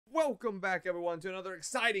Welcome back, everyone, to another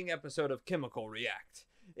exciting episode of Chemical React.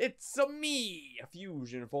 It's me, a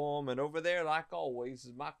fusion form, and over there, like always,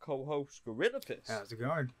 is my co-host, Gorillapus. How's it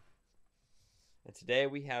going? And today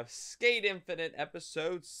we have Sk8 Infinite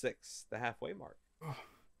Episode 6, the halfway mark. Oh,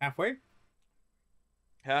 halfway?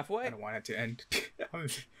 Halfway? I don't want it to end. I'm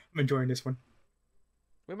enjoying this one.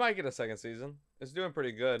 We might get a second season. It's doing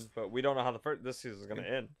pretty good, but we don't know how this season is going to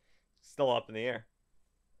end. Still up in the air.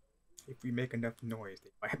 If we make enough noise, they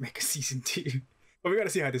might make a season 2. But we gotta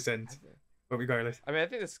see how this ends. But regardless, I mean, I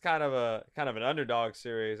think it's kind of an underdog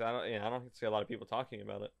series. I don't see a lot of people talking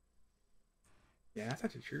about it. Yeah, that's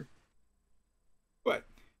actually true. But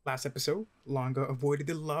last episode, Longa avoided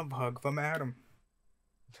the love hug from Adam.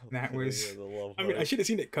 That was. I mean, I should have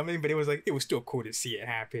seen it coming, but it was still cool to see it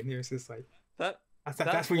happen. It was just like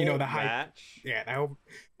that's when you know the hype. Yeah,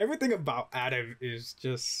 everything about Adam is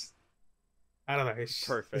just. I don't know. It's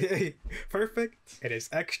perfect. Perfect. It is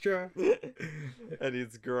extra. And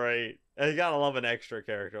he's great. And you gotta love an extra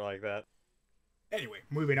character like that. Anyway,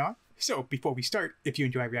 moving on. So before we start, if you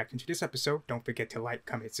enjoy reacting to this episode, don't forget to like,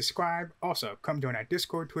 comment, subscribe. Also, come join our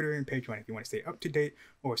Discord, Twitter, and Patreon if you want to stay up to date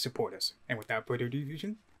or support us. And without further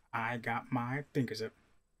ado, I got my fingers up.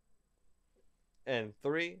 And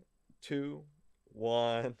 3, 2,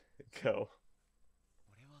 1, go.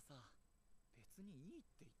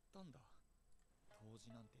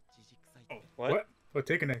 Oh, what? We're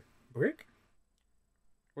taking a break?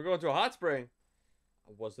 We're going to a hot spring.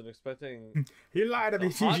 I wasn't expecting. You lied to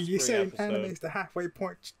me, Fuji. You said anime's the halfway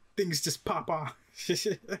point. Things just pop off.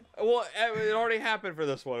 Well, it already happened for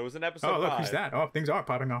this one. It was an episode 5. Oh, look, who's that? Oh, things are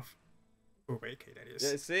popping off. Oh, wait, okay, that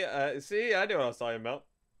is. Yeah, see, I knew what I was talking about.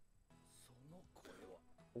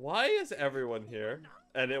 Why is everyone here?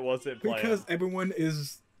 And it wasn't playing. Because everyone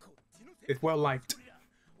is well liked.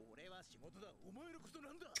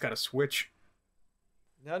 It's got a switch.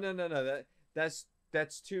 No. That's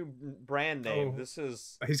too brand name. Oh, this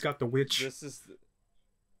is. He's got the witch. This is.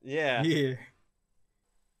 Yeah. Yeah.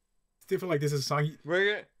 It's different. Like this is a song.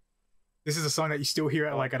 This is a song that you still hear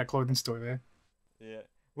at at a clothing store, man. Yeah.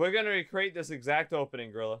 We're gonna recreate this exact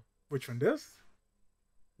opening, Gorilla. Which one? This?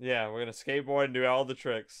 Yeah, we're gonna skateboard and do all the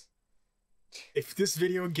tricks. If this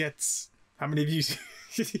video gets how many views?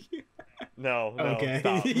 No. Okay.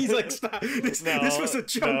 Stop. He's like, stop. This was a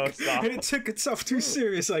joke, and it took itself too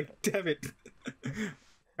serious. Like, damn it!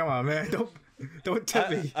 Come on, man. Don't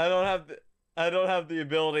tempt me. I don't have the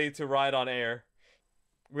ability to ride on air.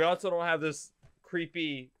 We also don't have this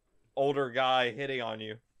creepy older guy hitting on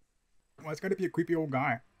you. Why it's gotta be a creepy old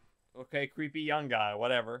guy? Okay, creepy young guy,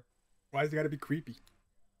 whatever. Why is it gotta be creepy?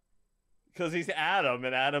 Because he's Adam,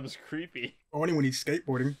 and Adam's creepy. Only when he's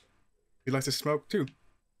skateboarding. He likes to smoke too.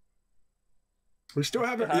 We still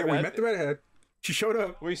haven't. Yeah, we met the redhead. She showed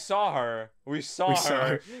up. We saw her. We saw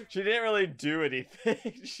her. She didn't really do anything.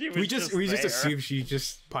 We just assumed she's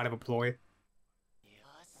just part of a ploy.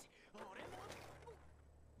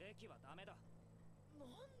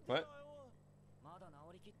 What?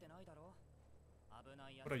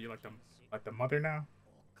 What are you, like the mother now?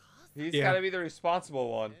 He's gotta be the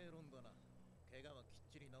responsible one.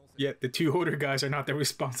 Yeah, the two older guys are not the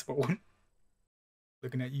responsible one.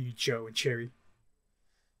 Looking at you, Joe and Cherry.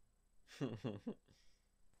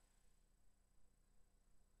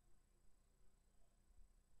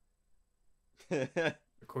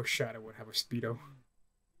 Of course, Shadow would have a Speedo.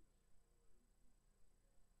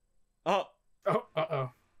 Oh,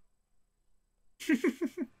 uh-oh.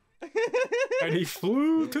 And he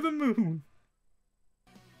flew to the moon.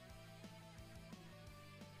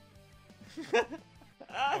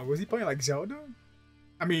 Oh, was he playing like Zelda?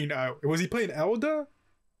 I mean, was he playing Elda?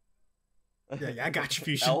 Yeah, I got you,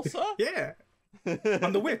 Fusion. Elsa? Yeah.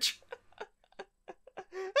 I'm the witch.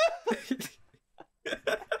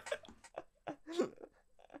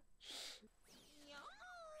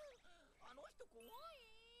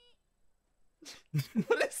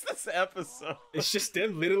 What is this episode? It's just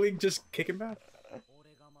them literally just kicking back.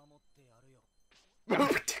 I'll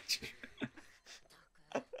protect you.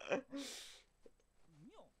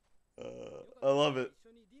 I love it.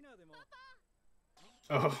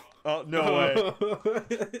 Oh no way.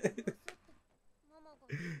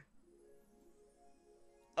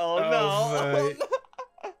 Oh no. Oh,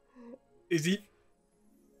 no. Is he?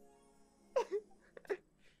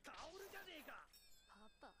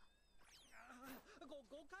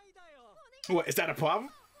 What, is that a problem?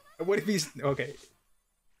 What if he's okay?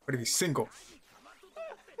 What if he's single?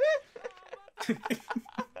 I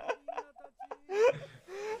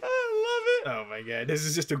love it. Oh my god, this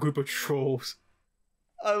is just a group of trolls.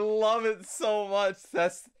 I love it so much.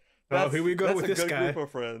 That's here we go with this guy. Group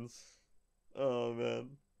of friends. Oh man.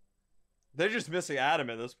 They're just missing Adam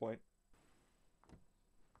at this point.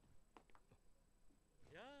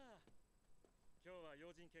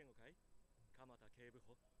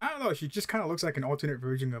 I don't know. She just kind of looks like an alternate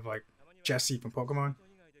version of like Jessie from Pokemon.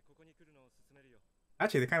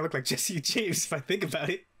 Actually, they kind of look like Jessie and James if I think about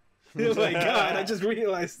it. Oh my god! I just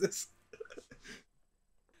realized this.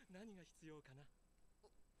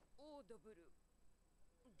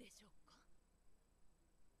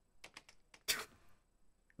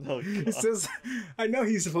 Oh, it says, I know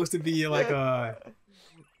he's supposed to be like I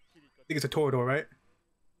think it's a Torador, right?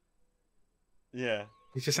 Yeah.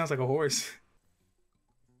 He just sounds like a horse.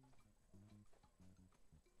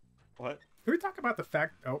 What? Can we talk about the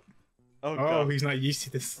fact? Oh, he's not used to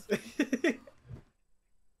this.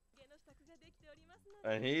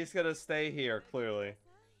 And he's gonna stay here, clearly.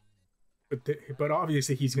 But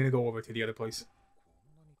obviously he's gonna go over to the other place.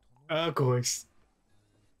 Of course.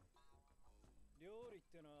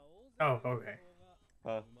 Oh, okay.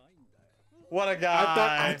 What a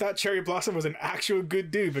guy! I thought Cherry Blossom was an actual good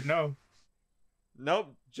dude, but no.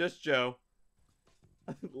 Nope, just Joe.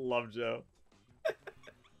 Love Joe.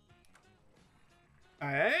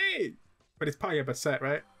 Hey! But it's probably a Bassett,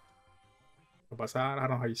 right? A Bassett? I don't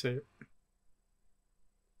know how you say it.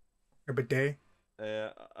 A bidet? Yeah,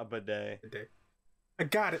 a bidet. I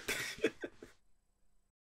got it.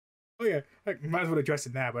 Oh yeah, I might as well address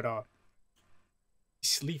it now, but he's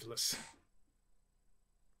sleeveless.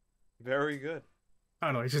 Very good. I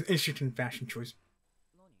don't know, it's just an interesting fashion choice.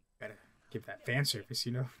 Gotta give that fan service,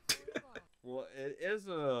 you know? Well, it is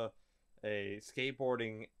a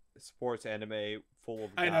skateboarding sports anime full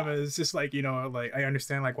of guys. I know, but it's just like, you know, like I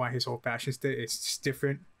understand like why his whole fashion state is just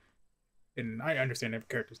different. And I understand every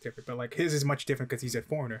character's different, but like his is much different because he's a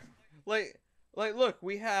foreigner. Like look,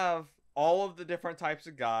 we have all of the different types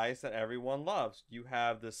of guys that everyone loves. You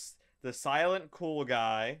have the silent cool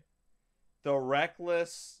guy, the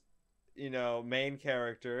reckless, you know, main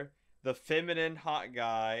character, the feminine hot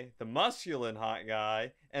guy, the masculine hot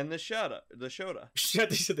guy, and the Shota. Shut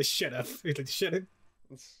the shut up. Shut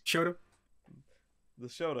up. The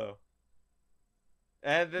Shoto.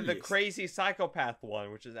 And then the crazy psychopath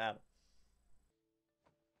one, which is Adam.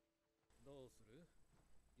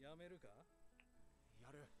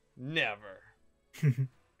 Never.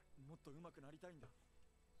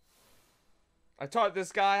 I taught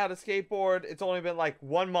this guy how to skateboard. It's only been like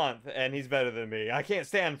 1 month, and he's better than me. I can't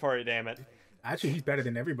stand for it, damn it. Actually, he's better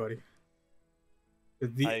than everybody.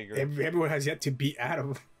 I agree. Everyone has yet to beat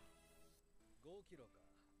Adam.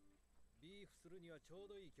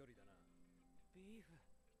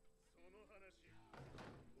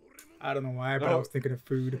 I don't know why, but I was thinking of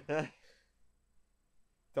food.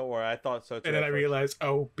 Don't worry, I thought so too. And then I realized,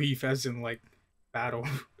 oh, beef as in like battle.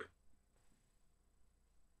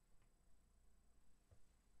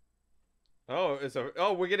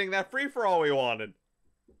 We're getting that free for all we wanted.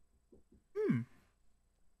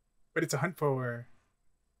 But it's a hunt for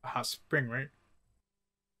a hot spring, right?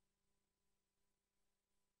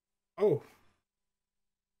 Oh.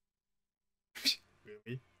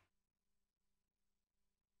 Really?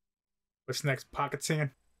 What's next? Pocket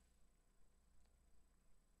sand?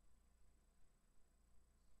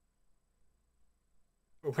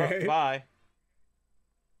 Okay. Bye.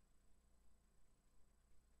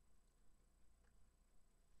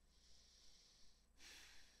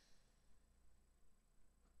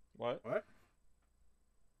 What?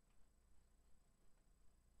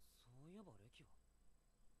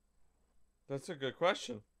 That's a good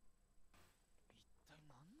question.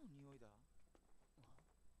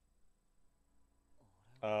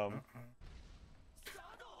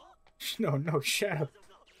 No, shut up.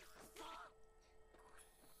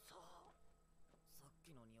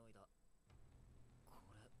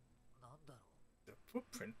 The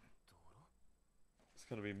footprint. It's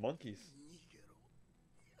gonna be monkeys.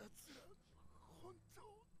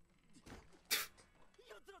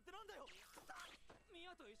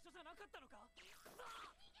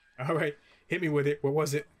 All right, hit me with it. What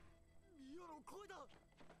was it?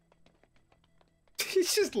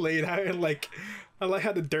 He's just laid out and like, I like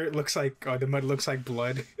how the dirt looks like, or the mud looks like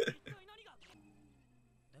blood.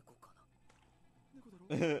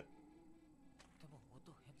 Of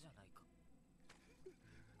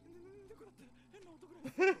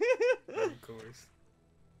course.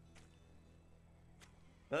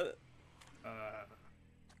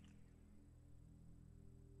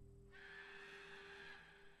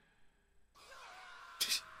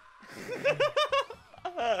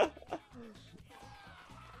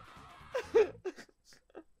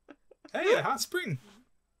 Hey, a hot spring.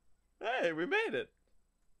 Hey, we made it.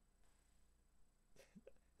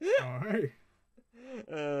 All right.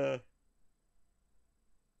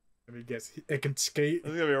 me guess. It can skate.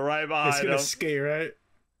 It's gonna be right behind It's him. gonna skate, right?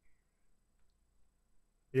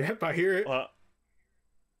 Yep, I hear it.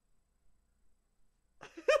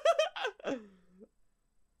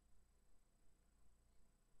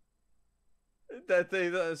 That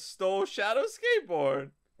thing that stole Shadow's skateboard.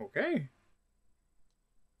 Okay.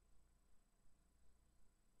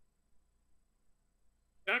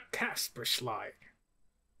 A Casper slide.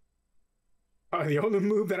 Oh, the only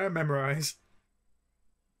move that I memorized.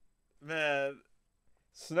 Man,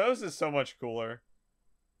 Snow's is so much cooler.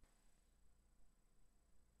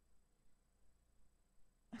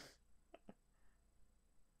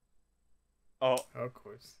 Oh. Of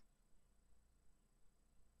course.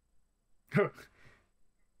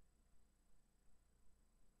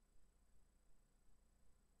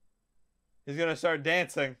 He's gonna start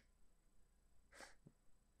dancing.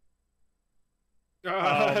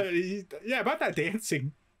 Yeah, about that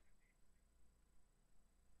dancing.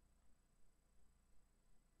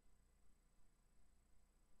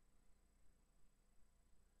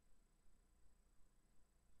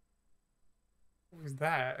 What was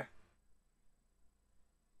that?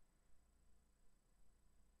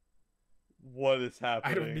 What is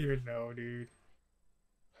happening? I don't even know, dude.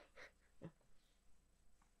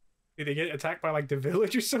 Did they get attacked by like the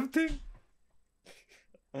village or something?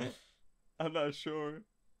 I'm not sure.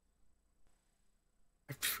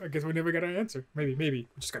 I guess we never got an answer. Maybe. We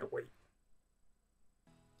just gotta wait.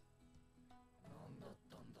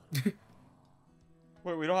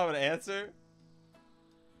 Wait, we don't have an answer?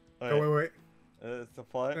 Wait. Oh, wait. It's the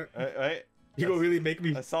fly. Wait. You gonna really make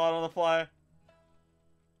me... I saw it on the fly.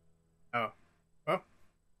 Oh.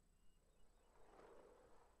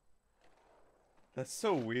 That's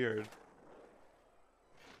so weird.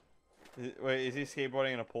 Wait, is he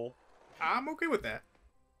skateboarding in a pool? I'm okay with that.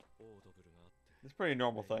 It's a pretty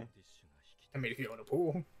normal thing. I mean, if you own a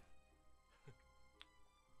pool.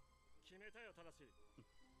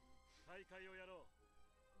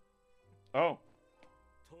 Oh.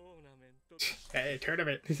 Hey,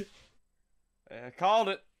 tournament. I called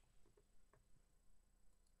it.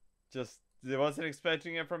 Just, I wasn't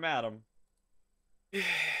expecting it from Adam.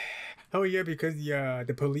 Oh yeah, because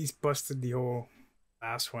the police busted the whole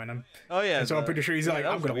last one. Oh yeah. So I'm pretty sure he's like,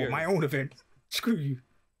 I'm gonna hold my own event. Screw you.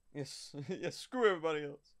 Yes, yeah, screw everybody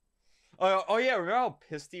else. Oh yeah, remember how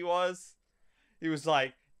pissed he was? He was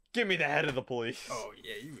like, "Give me the head of the police." Oh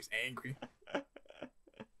yeah, he was angry.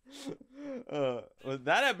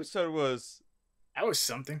 That episode was. That was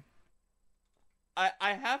something.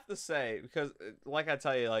 I have to say, because like I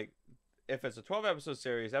tell you, like if it's a 12 episode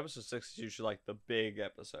series, episode 6 is usually like the big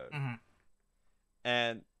episode.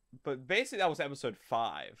 Mm-hmm. But basically that was episode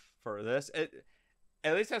 5 for this.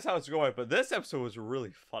 At least that's how it's going. But this episode was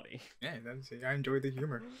really funny. Yeah, I enjoyed the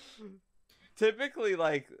humor. Typically,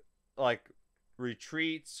 like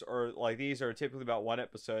retreats or like these are typically about one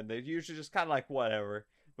episode. They usually just kind of like whatever.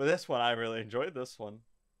 But this one, I really enjoyed this one.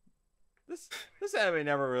 This anime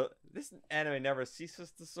never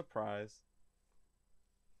ceases to surprise.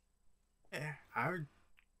 Yeah, I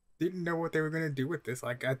didn't know what they were gonna do with this.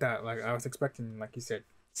 Like I thought, like I was expecting, like you said,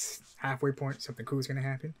 halfway point something cool was gonna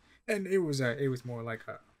happen, and it was more like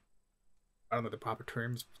I don't know the proper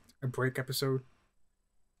terms, a break episode,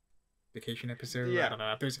 vacation episode. Yeah, I don't know.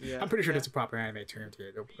 I'm pretty sure there's a proper anime term to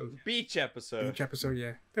it. Beach episode. Beach episode.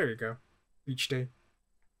 Yeah, there you go. Beach day.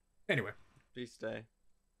 Anyway. Beach day.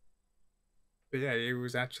 But yeah, it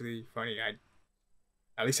was actually funny.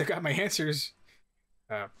 At least I got my answers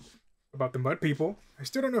about the mud people. I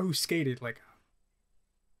still don't know who skated. Like,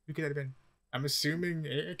 who could that have been? I'm assuming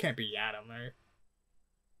it can't be Adam, right?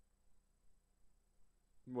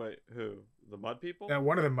 Wait, who? The mud people?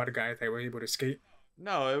 One of the mud guys that were able to skate.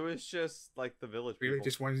 No, it was just like the village people. Really,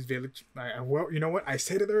 just one village. Well, you know what? I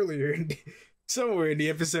said it earlier. Somewhere in the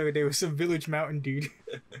episode, there was some village mountain dude,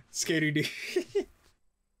 skater dude.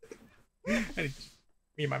 Me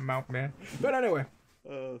and my mouth, man. But anyway.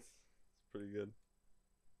 It's pretty good.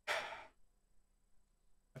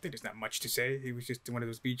 I think there's not much to say. It was just one of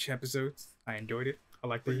those beach episodes. I enjoyed it. I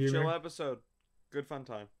like the pretty humor. chill episode. Good fun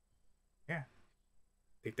time. Yeah.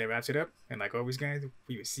 I think that wraps it up. And like always, guys,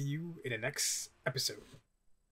 we will see you in the next episode.